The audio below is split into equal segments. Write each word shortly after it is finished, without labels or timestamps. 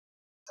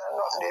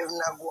not they've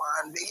not go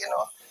on big, you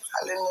know.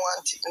 I didn't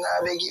want it,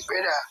 now beg it,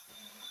 brother.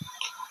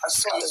 I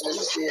saw it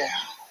here.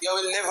 You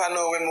will never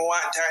know when we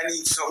want or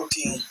need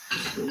something.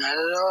 Not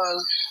at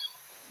all.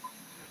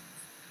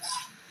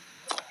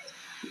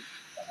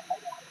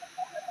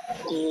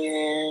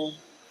 Yeah.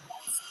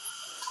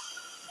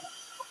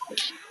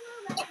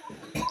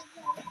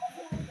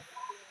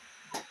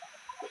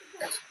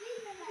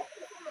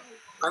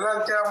 A long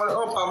time I'm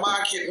up a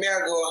market, me I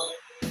go.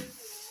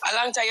 A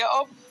long time you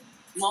up?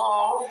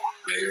 No.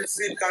 I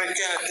sleep because I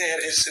can't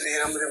tell yesterday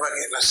and I'm never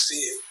getting to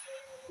sleep.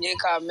 Yeah,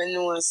 because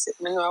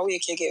I know I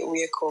wake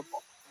up.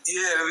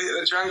 Yeah,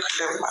 the drunk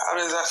them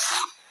always I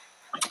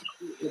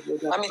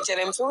tell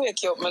them to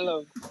wake you up, my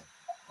love.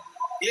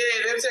 Yeah,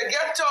 them say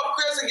get up,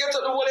 crazy, get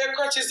up the whole of your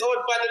crutches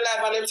out by the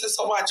life and them say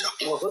so much up.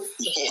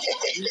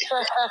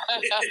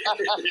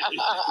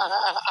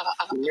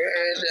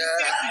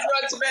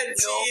 Judgment,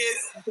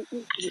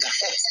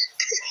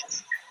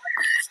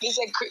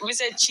 We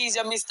said cheese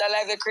you Mr.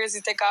 Life the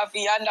crazy take off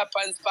your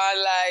underpants for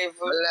life.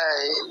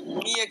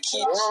 Like me a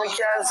kid. No, we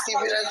can't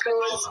skip it at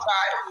clothes.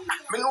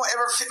 Me know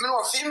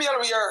female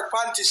wear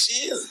panty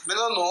shoes. Me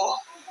don't know.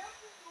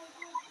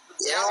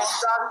 You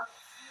understand?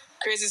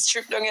 Crazy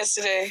strip down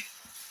yesterday.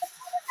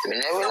 Me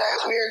never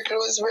like wear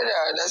clothes,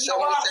 brother. That's how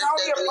we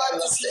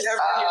say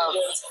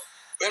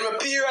when my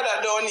period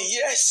are done,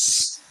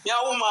 yes. Me a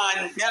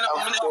woman. Me not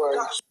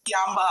cocky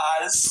and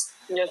balls.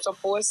 You're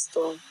supposed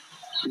to.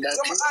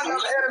 Some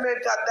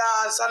element of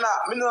dance and that.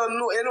 Me no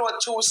know, you know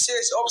what you say,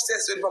 she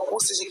obsessed with my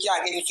pussy, she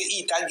can't get it to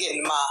eat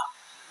again, ma.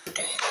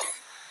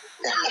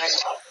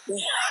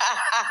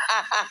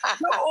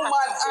 No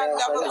woman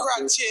under my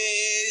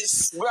crutches,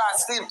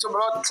 grass sleep to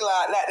blood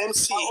clot, like them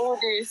see. Oh,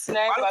 this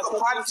nice. I look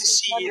at panty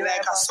she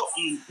like a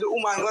something. The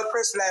woman got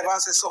press live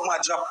and say something I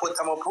drop out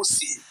of my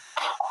pussy.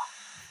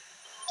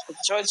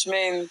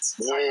 Judgment.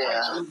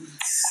 Yeah.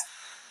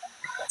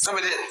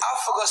 Somebody, I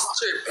forgot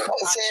strip.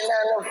 I'm saying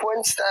I'm a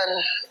phone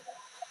stand.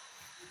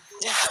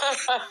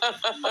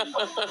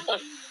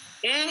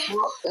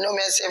 No,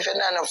 me say if you're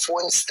not a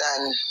phone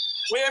stand.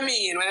 What do you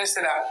mean when I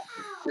say that?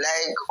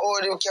 Like, all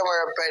the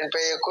camera pen, but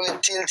you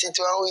couldn't tilt it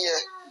one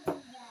way.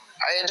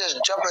 I just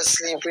drop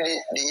asleep with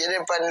it. You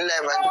didn't put the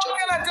live and jump.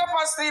 You're drop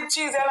asleep,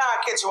 cheese, and I'll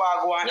catch you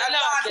go on. I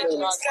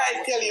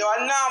tell you,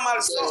 a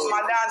normal stuff,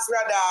 my dance, we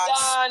dance.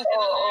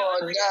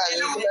 Oh, dance.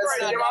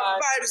 You have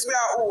vibes, we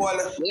are all.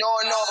 No,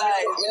 I'm not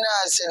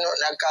saying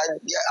nothing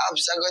like your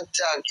abs are going to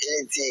talk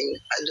anything.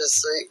 I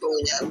just saw it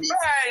going on.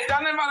 Right,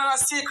 don't never know a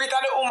secret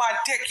and the woman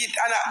take it.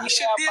 And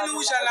she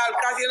delusional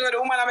because you know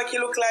the woman make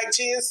you look like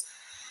cheese.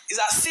 It's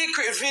a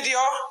secret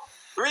video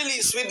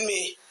released with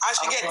me and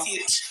she gets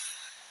it.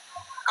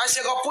 And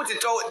she go put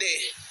it out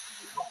there.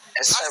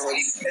 She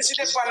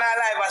did on her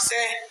live and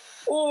say,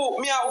 oh,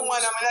 me a woman,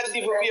 I'm not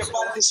even wear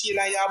panty shield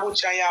and your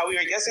butch and your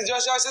weird. You see,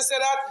 just she said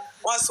that.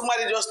 Once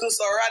somebody just do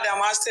so rather,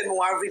 I send me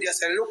one video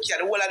say, look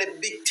here, the whole of the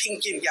big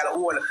thinking girl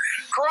whole.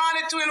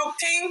 Cranny to look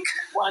think.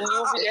 One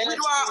new video.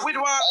 With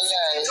one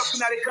it's up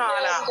in the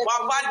corner.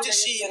 One panty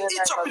shield,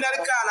 it's up in the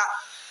corner.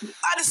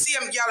 I the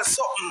same girl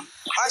something.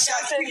 I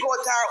shall think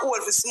out her hole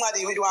for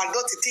somebody with one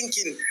dirty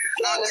thinking.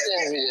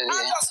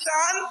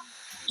 Understand?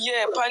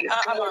 Yeah, but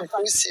I'm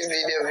pussy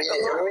video. That's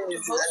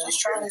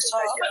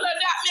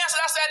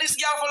why this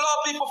girl for a lot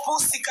of people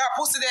pussy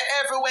there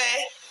everywhere.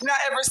 Not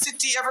every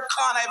city, every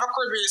corner, every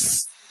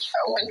crevice.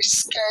 I want the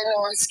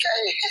sky.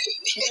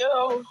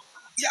 Yo.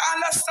 You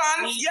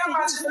understand? Yeah,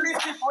 man, she leave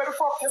people where the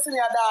fuck you see me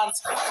a dance.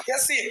 You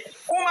see,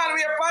 woman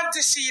wear panty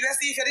shield. Let's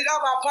see if you didn't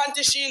have a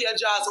panty shield, your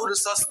jaws would have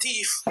so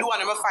stiff. The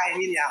one I'm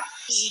finding ya.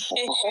 If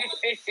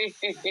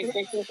you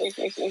didn't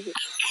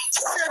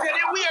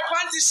wear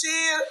panty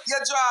shield,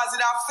 your jaws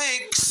would have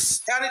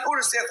fixed. And it would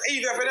have said,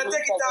 even if you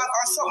take it out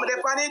or something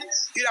upon it,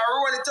 you'd have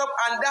roll it up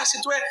and dash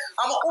it away.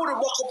 I'm going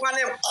to buck up on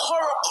them.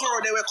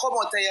 They will come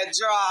out of your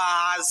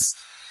jaws.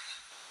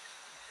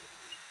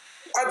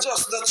 I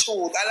just the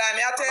truth. I lie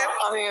me, I tell you.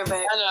 I'm here,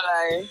 babe. I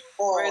don't lie.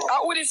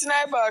 Oh. Who this in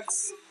our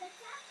box?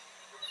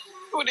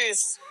 Who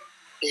this?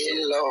 They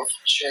love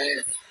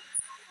Trev.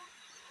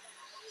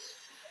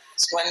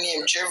 It's my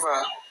name,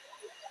 Trevor.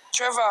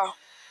 Trevor.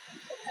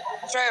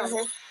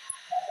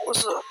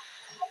 What's up?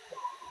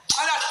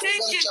 I'm not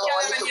thinking,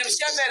 Kevin, you're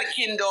Chevel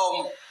Kingdom.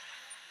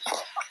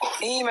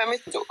 Me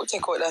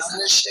take out that.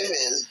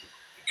 Chevel.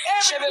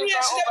 Every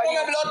year she get on a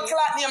blood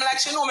clot name like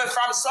she know me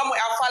from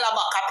somewhere and follow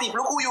back. People,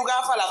 look who you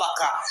gonna follow back.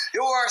 The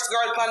worst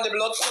girl on the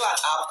blood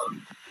clot app.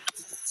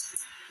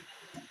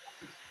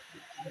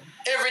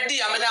 Every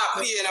day I'm not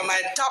paying on my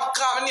top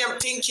car name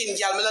thinking,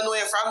 girl, I don't know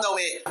you from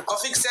nowhere. Go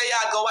fix your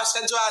yard, go wash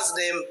your drawers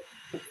them.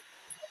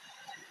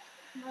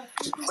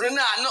 But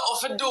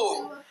nothing to do.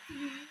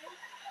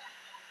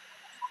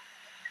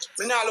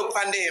 Me now look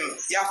on them.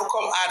 You have to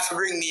come hard to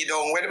bring me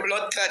down. When the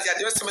blood clot,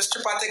 you see me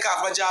strip and take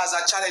off my jaws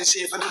and challenge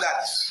you to do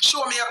that.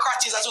 Show me your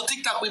crotches as you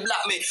TikTok with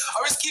black me.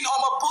 Or skin on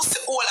my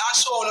pussy hole and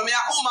show me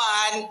a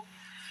woman.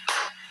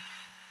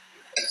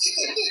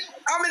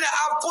 I mean, I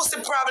have pussy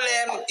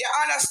problem. You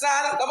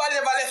understand? Nobody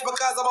ever left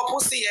because of a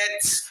pussy yet.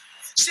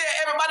 Shit,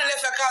 everybody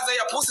left because of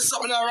your pussy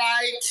something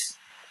alright.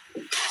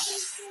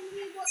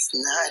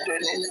 Nah, I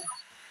don't know.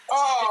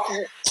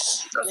 Oh,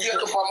 just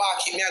get up a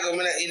market, me I go in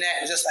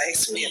that just like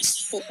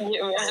experience. But buy my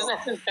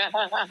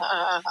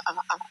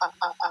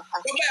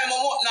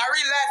mutton, I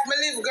real life me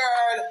live,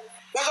 girl.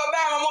 I go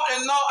buy my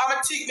mutton now, I'm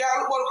a thick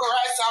girl, look for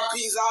rice and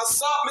peas and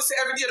salt. Me say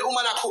every day the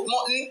woman I cook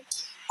mutton.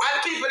 And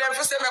the people them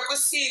first time I could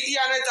see it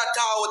here and it at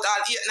out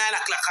at 8, 9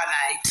 o'clock at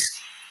night.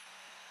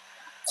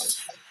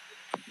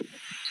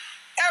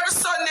 Every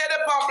Sunday the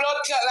pan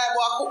blood clot like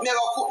boy I cook, me I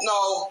go cook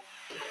now.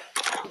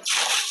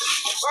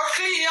 Go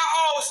clean your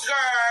house,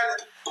 girl.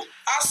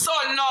 A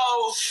son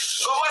now.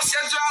 Go wash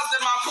your drawers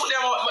them and put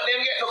them up, but them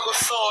get no good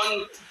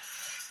sun.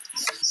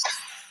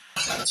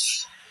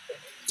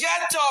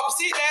 Get up,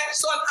 see that?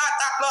 Son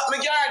but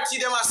me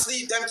guarantee them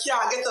asleep. Them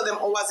can't get to them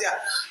hours here.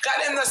 Cause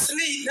them no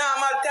sleep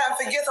normal time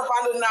to get up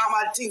and do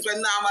normal things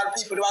when normal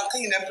people do and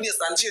clean them place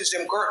and change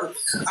them curtain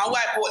and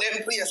wipe out them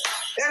place.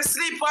 Them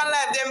sleep on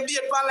life, them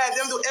beat on life,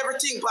 them do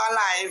everything on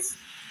life.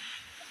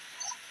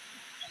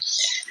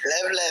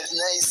 Life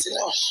nice, you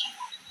know.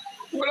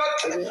 But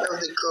of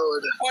the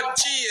code. But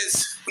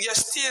geez,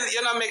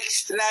 you know, make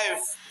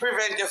life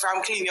prevent you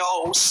from clean your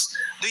house,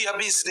 do your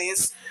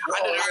business, and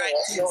do the right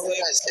things.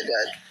 I said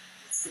that.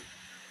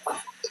 But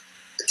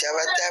have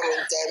a time when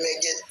time I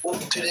get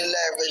hooked to the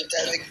life and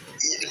time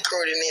the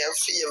crowd in your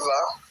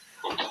favor.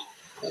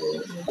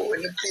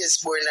 When the place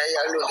born now you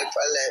alone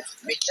for life,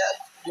 we can't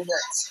do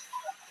that.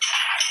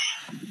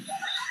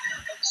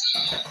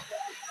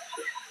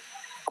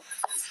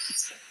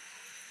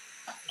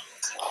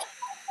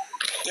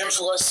 Them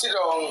should go sit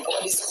down.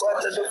 What is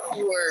part of the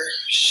poor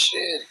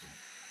shit?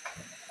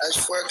 At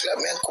 4 o'clock,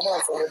 man, come on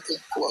from a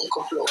big one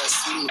couple hours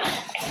sleep.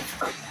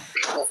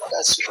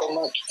 That's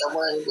supermarket, I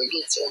want to go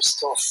get some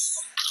stuff.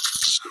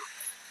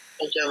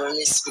 I can't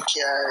miss my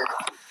car.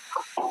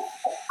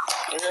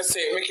 I'm going to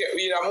say,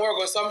 we have more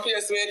go some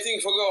place where you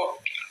think for go.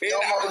 We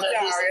don't have a car,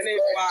 you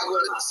need to go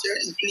to a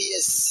certain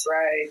place.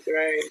 Right.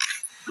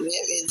 Did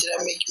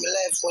I make my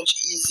life much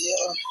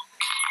easier?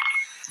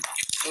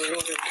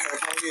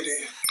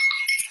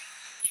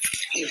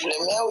 People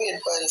may wait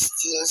for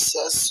still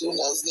so as soon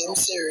as them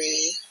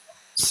say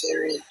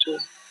too.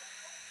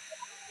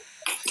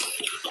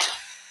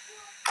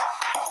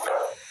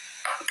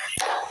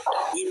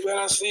 You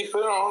better sleep,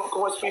 you know, how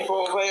much people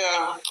over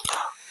here?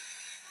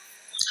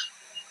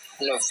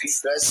 No,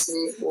 people are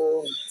sleep,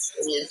 oh,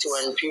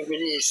 81 people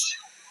this.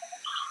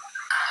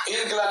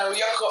 England,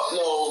 wake up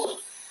now.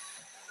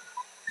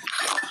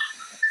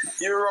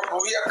 Europe,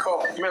 wake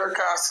up.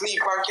 America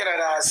sleep and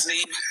Canada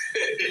sleep.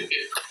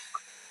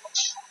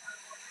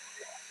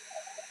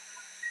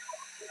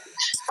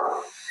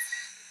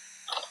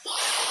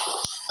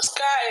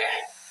 Sky.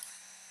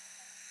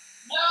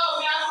 No,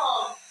 we are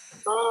home.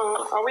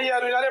 Are we here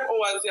doing them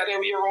hours here?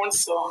 We around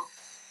so.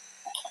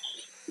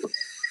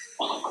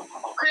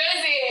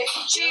 Crazy.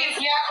 Cheese,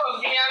 we are home.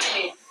 Give me a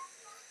minute.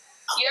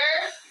 Here?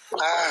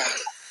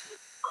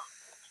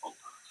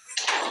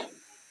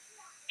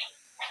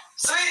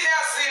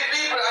 See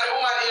people and the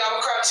woman in our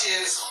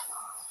crutches.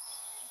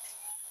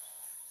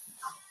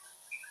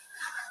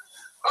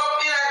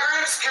 Up in a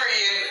green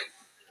screen.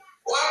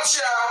 Watch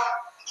out.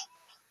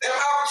 Them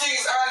have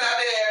things under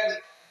them.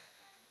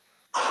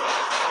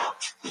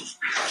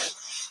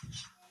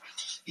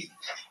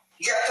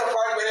 Get up and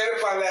when you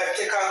look on life,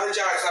 take off the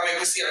jars and make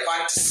you see a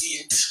panty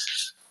seat.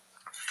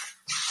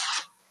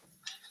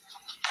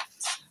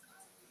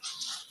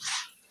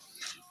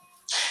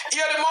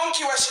 You're the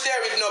monkey was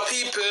there with no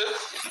people.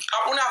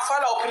 I'm gonna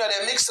follow up in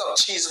the mix up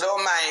cheese,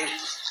 don't mind.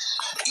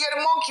 You're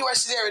the monkey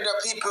was there with no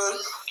people.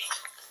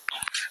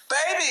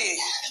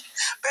 Baby,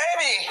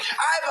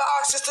 I have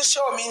access to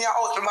show me in your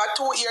house. My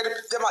 2 ear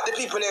the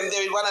people them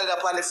there with one of them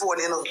on the phone,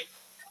 you know.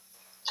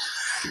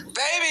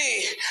 Baby,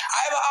 I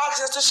have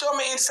access to show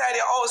me inside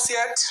your house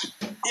yet.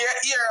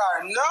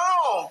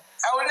 No.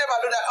 I will never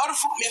do that. How the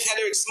fuck me if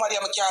you're somebody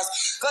on my cars?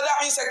 Because that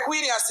means that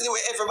Queenie has to do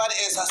with everybody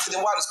else has to do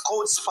one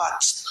code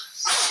spot.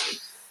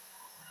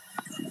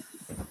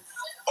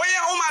 Oh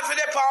yeah, woman for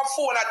the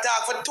phone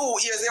attack for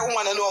 2 years, the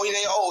woman know in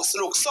your house.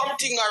 Look,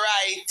 something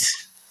alright.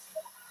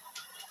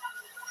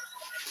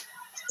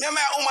 Remember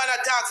a woman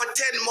attack for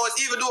 10 months,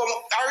 even though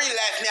I real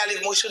life me I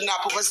live more should not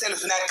put myself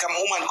in that come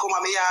woman come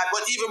on my yard.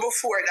 But even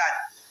before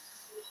that,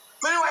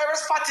 I know every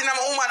spot in a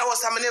woman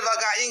house I never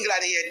got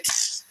England yet.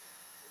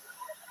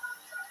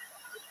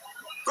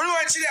 I know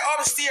when she there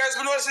upstairs,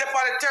 I know when she there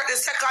on the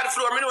second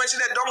floor, I know when she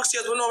there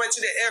downstairs, I know when she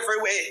there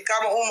everywhere.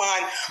 Come on,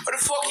 woman. What the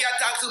fuck you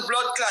attack to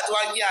blood clot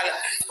one girl?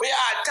 We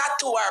are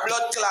tattoo our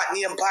blood clot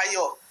name by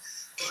you.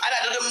 And I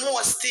do the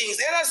most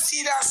things. They don't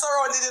see that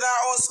surrounded in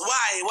our house.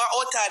 Why? What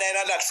outside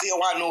than that for you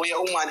want to know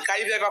your woman? Because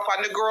if you ever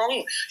on the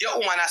ground, your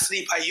woman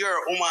asleep at your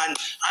woman.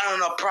 I don't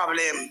know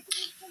problem.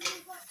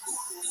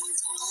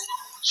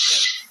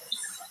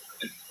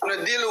 No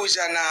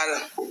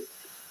delusional.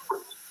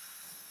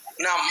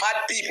 Now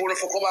mad people don't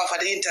come off of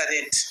the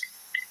internet.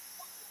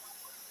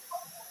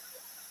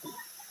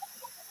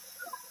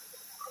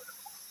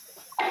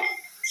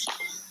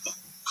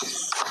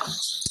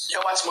 You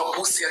watch my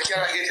pussy, I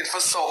can't get it for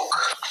soak.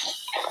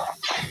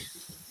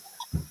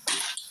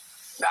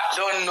 That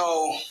don't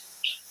know.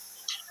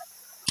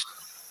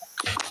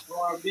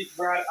 No big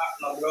brand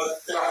no blood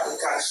clot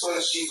because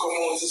son she come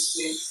out to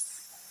sleep.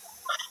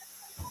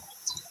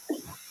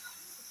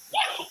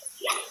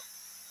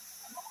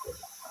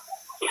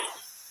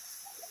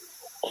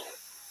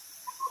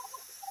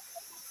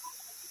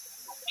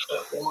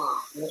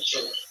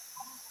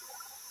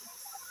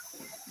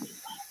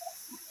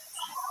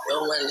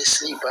 Don't want to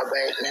sleep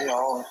about me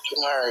now.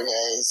 Tomorrow,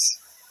 guys.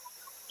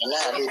 And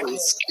I do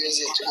this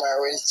crazy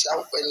tomorrow when it's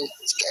up when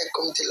it's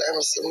come till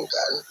I'm some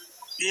gun.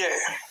 Yeah.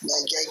 I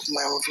get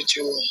my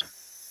future.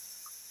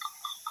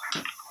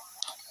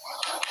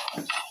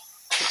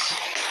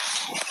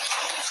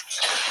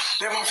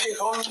 Let me feel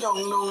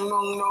long.